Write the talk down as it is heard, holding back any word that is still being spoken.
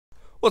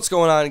What's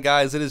going on,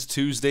 guys? It is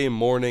Tuesday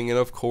morning, and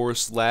of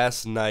course,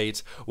 last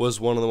night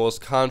was one of the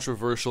most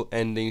controversial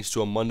endings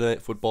to a Monday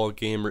Night Football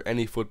game or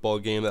any football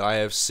game that I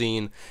have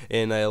seen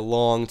in a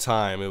long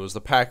time. It was the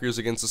Packers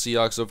against the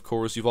Seahawks, of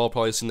course. You've all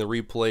probably seen the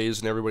replays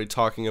and everybody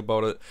talking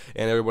about it,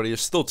 and everybody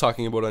is still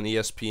talking about it on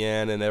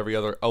ESPN and every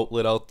other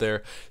outlet out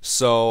there.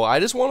 So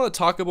I just want to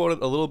talk about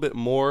it a little bit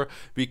more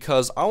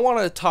because I want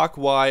to talk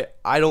why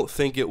I don't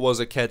think it was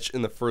a catch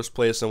in the first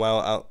place and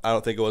why I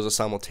don't think it was a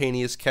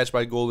simultaneous catch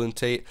by Golden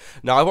Tate.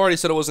 Now, I've already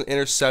said it was an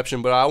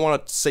interception, but I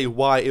want to say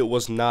why it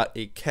was not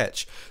a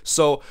catch.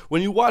 So,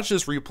 when you watch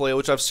this replay,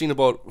 which I've seen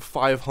about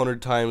 500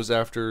 times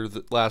after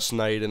last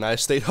night, and I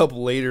stayed up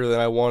later than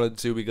I wanted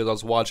to because I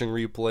was watching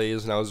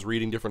replays and I was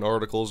reading different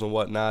articles and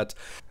whatnot.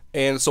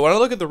 And so when I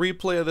look at the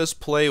replay of this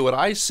play, what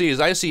I see is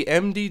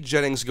MD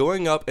Jennings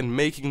going up and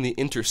making the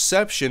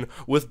interception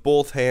with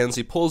both hands.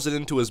 He pulls it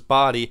into his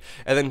body,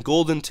 and then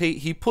Golden Tate,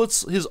 he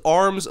puts his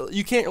arms,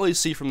 you can't really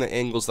see from the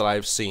angles that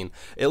I've seen.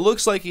 It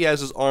looks like he has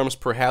his arms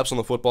perhaps on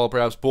the football,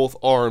 perhaps both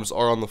arms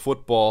are on the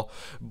football,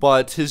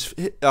 but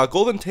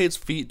Golden Tate's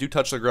feet do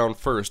touch the ground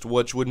first,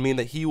 which would mean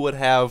that he would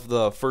have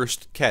the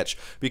first catch,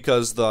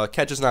 because the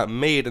catch is not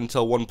made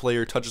until one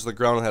player touches the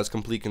ground and has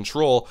complete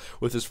control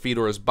with his feet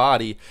or his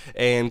body,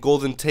 and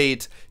Golden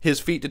Tate, his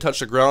feet did touch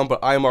the ground, but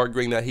I'm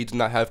arguing that he did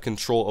not have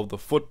control of the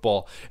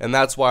football, and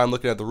that's why I'm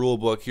looking at the rule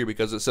book here,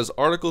 because it says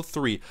Article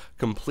 3,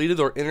 completed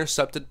or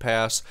intercepted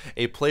pass,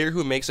 a player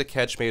who makes a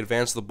catch may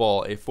advance the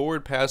ball. A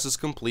forward pass is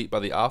complete by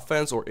the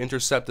offense or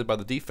intercepted by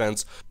the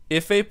defense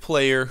if a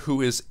player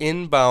who is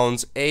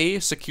inbounds A,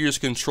 secures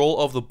control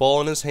of the ball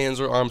in his hands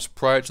or arms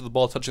prior to the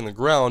ball touching the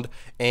ground,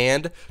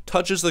 and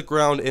touches the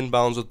ground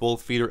inbounds with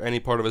both feet or any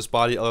part of his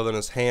body other than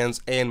his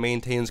hands, and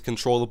maintains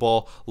control of the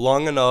ball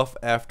long enough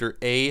after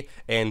A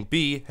and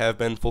B have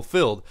been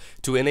fulfilled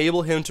to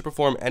enable him to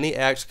perform any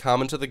acts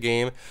common to the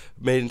game,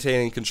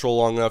 maintaining control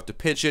long enough to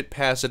pitch it,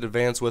 pass it,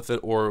 advance with it,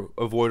 or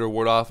avoid or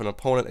ward off an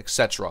opponent,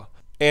 etc.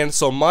 And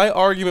so my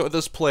argument with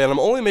this play, and I'm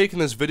only making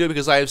this video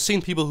because I have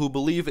seen people who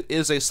believe it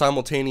is a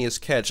simultaneous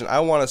catch, and I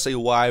want to say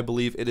why I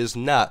believe it is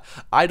not.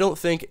 I don't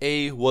think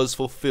A was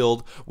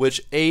fulfilled,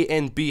 which A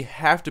and B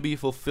have to be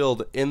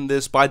fulfilled in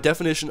this, by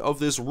definition of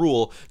this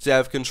rule, to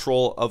have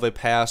control of a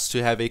pass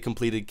to have a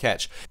completed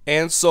catch.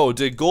 And so,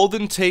 did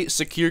Golden Tate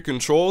secure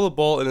control of the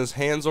ball in his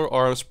hands or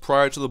arms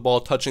prior to the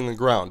ball touching the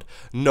ground?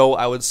 No,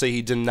 I would say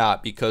he did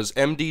not, because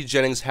MD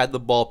Jennings had the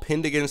ball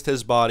pinned against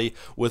his body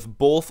with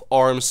both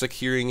arms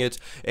securing it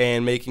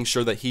and making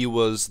sure that he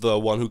was the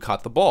one who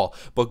caught the ball.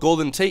 But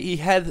Golden Tate, he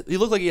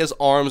looked like he has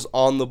arms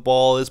on the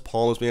ball, his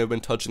palms may have been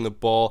touching the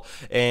ball,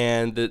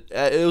 and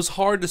it was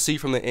hard to see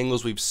from the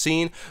angles we've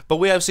seen, but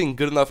we have seen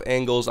good enough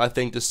angles, I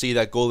think, to see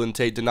that Golden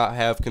Tate did not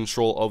have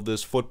control of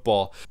this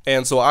football.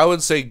 And so I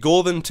would say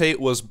Golden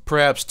Tate was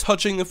perhaps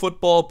touching the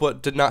football,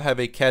 but did not have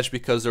a catch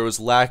because there was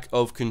lack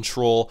of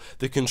control.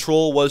 The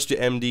control was to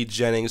MD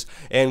Jennings,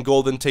 and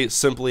Golden Tate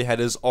simply had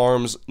his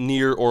arms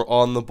near or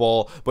on the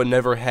ball, but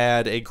never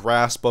had a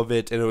grasp of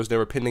it, and it was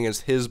never pinned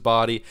against his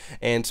body.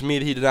 And to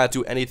me, he did not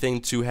do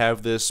anything to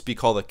have this be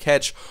called a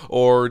catch,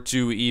 or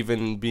to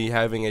even be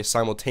having a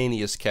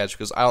simultaneous catch,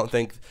 because I don't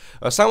think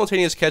a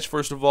simultaneous catch,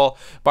 first of all,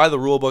 by the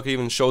rule book, it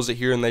even shows it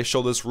here, and they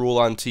show this rule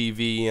on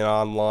TV and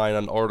online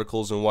on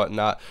articles and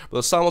whatnot. But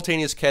the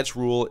simultaneous catch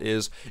rule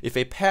is if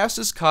a pass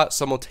is caught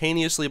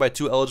simultaneously by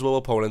two eligible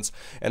opponents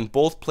and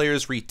both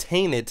players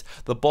retain it,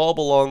 the ball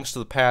belongs to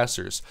the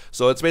passers.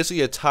 So it's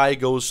basically a tie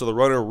goes to the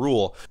runner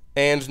rule.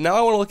 And now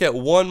I want to look at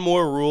one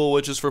more rule,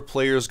 which is for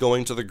players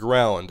going to the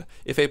ground.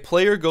 If a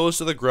player goes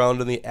to the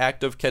ground in the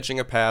act of catching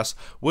a pass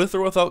with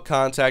or without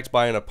contact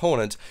by an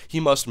opponent, he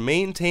must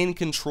maintain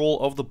control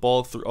of the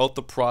ball throughout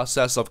the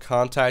process of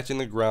contacting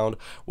the ground,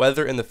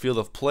 whether in the field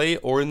of play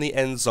or in the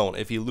end zone.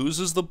 If he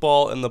loses the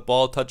ball and the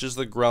ball touches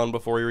the ground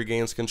before he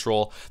regains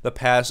control, the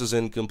pass is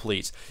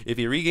incomplete. If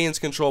he regains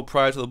control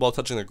prior to the ball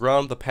touching the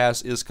ground, the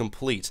pass is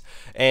complete.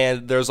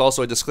 And there's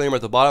also a disclaimer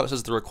at the bottom that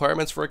says the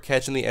requirements for a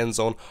catch in the end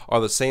zone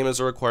are the same as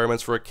the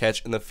requirements for a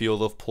catch in the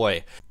field of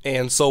play.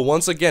 And so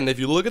once again, if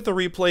you look at the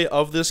replay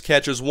of this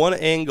catch, there's one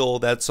angle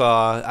that's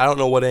I don't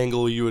know what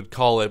angle you would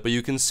call it, but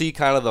you can see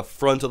kind of the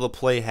front of the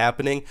play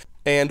happening.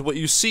 And what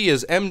you see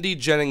is MD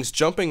Jennings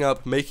jumping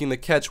up, making the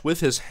catch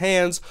with his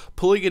hands,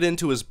 pulling it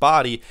into his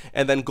body,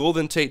 and then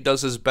Golden Tate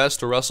does his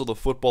best to wrestle the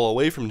football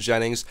away from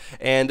Jennings,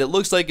 and it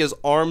looks like his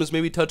arms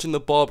may be touching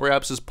the ball,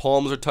 perhaps his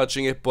palms are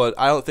touching it, but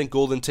I don't think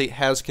Golden Tate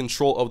has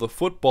control of the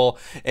football,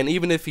 and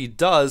even if he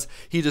does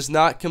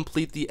not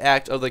complete the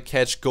act of the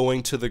catch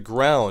going to the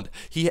ground.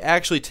 He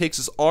actually takes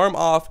his arm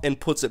off and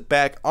puts it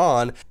back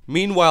on.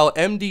 Meanwhile,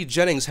 MD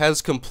Jennings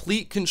has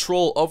complete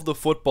control of the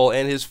football,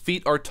 and his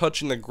feet are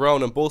touching the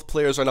ground, and both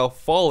players are now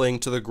falling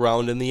to the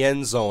ground in the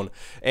end zone.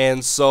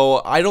 And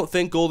so I don't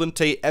think Golden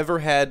Tate ever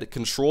had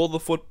control of the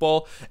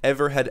football,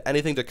 ever had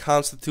anything to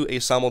constitute a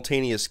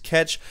simultaneous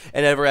catch,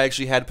 and ever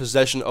actually had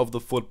possession of the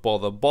football.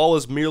 The ball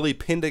was merely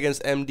pinned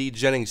against MD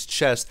Jennings'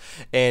 chest,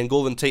 and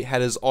Golden Tate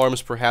had his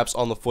arms perhaps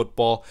on the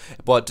football,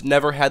 but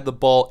never had the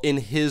ball in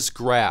his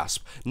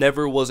grasp.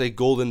 Never was a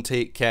Golden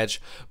Tate catch,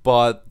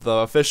 but the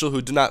official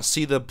who did not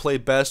see the play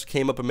best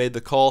came up and made the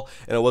call,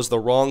 and it was the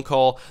wrong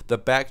call. The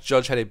back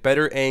judge had a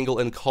better angle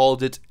and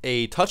called it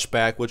a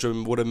touchback, which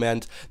would have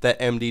meant that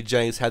MD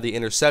Jennings had the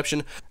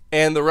interception.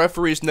 And the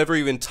referees never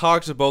even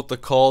talked about the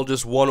call,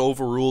 just one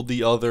overruled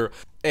the other.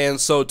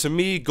 And so to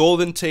me,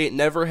 Golden Tate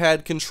never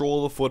had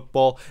control of the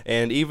football,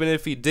 and even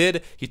if he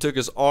did, he took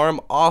his arm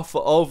off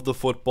of the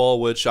football,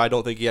 which I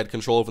don't think he had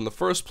control of in the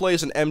first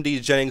place, and MD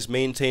Jennings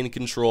maintained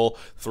control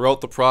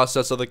throughout the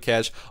process of the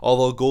catch.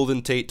 Although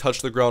Golden Tate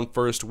touched the ground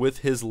first with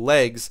his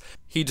legs,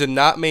 he did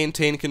not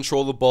maintain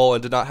control of the ball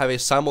and did not have a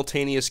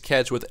simultaneous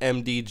catch with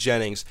MD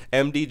Jennings.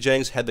 MD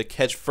Jennings had the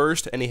catch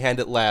first, and he had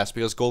it last,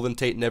 because Golden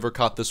Tate never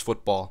caught this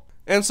football.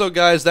 And so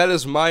guys, that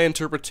is my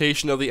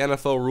interpretation of the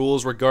NFL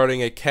rules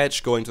regarding a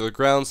catch going to the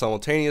ground,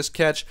 simultaneous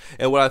catch,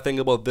 and what I think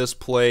about this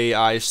play.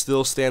 I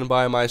still stand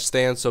by my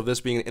stance of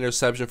this being an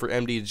interception for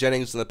MD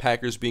Jennings and the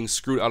Packers being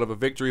screwed out of a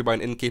victory by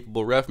an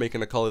incapable ref,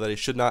 making a call that he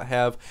should not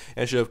have,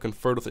 and should have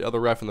conferred with the other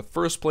ref in the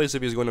first place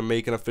if he was going to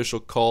make an official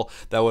call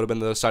that would have been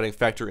the deciding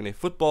factor in a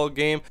football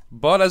game.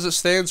 But as it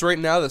stands right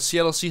now, the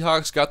Seattle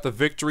Seahawks got the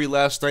victory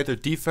last night. Their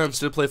defense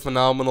did play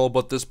phenomenal,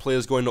 but this play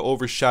is going to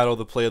overshadow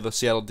the play of the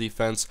Seattle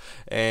defense,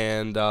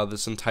 and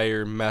this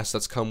entire mess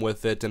that's come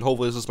with it. And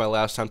hopefully this is my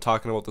last time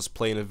talking about this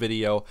play in a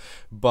video,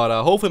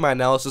 but hopefully my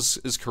analysis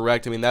is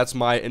correct. I mean, that's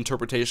my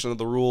interpretation of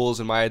the rules,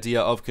 and my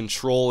idea of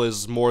control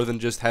is more than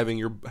just having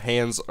your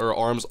hands or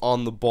arms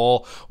on the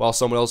ball while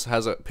someone else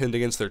has it pinned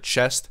against their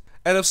chest.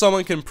 And if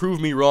someone can prove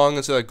me wrong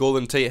and say that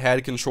Golden Tate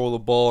had control of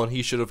the ball and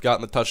he should have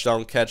gotten the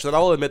touchdown catch, then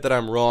I'll admit that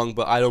I'm wrong,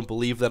 but I don't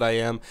believe that I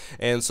am.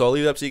 And so I'll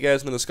leave it up to you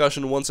guys in the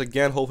discussion once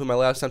again. Hopefully my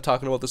last time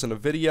talking about this in a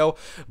video,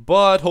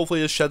 but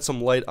hopefully it shed some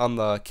light on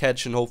the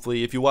catch, and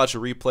hopefully if you watch a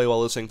replay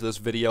while listening to this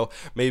video,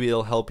 maybe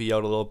it'll help you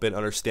out a little bit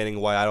understanding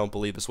why I don't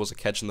believe this was a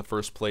catch in the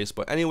first place.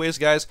 But anyways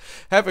guys,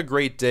 have a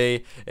great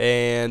day,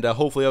 and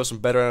hopefully I have some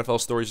better NFL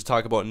stories to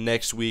talk about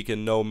next week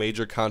and no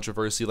major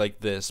controversy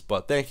like this.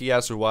 But thank you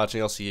guys for watching.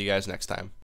 I'll see you guys next time.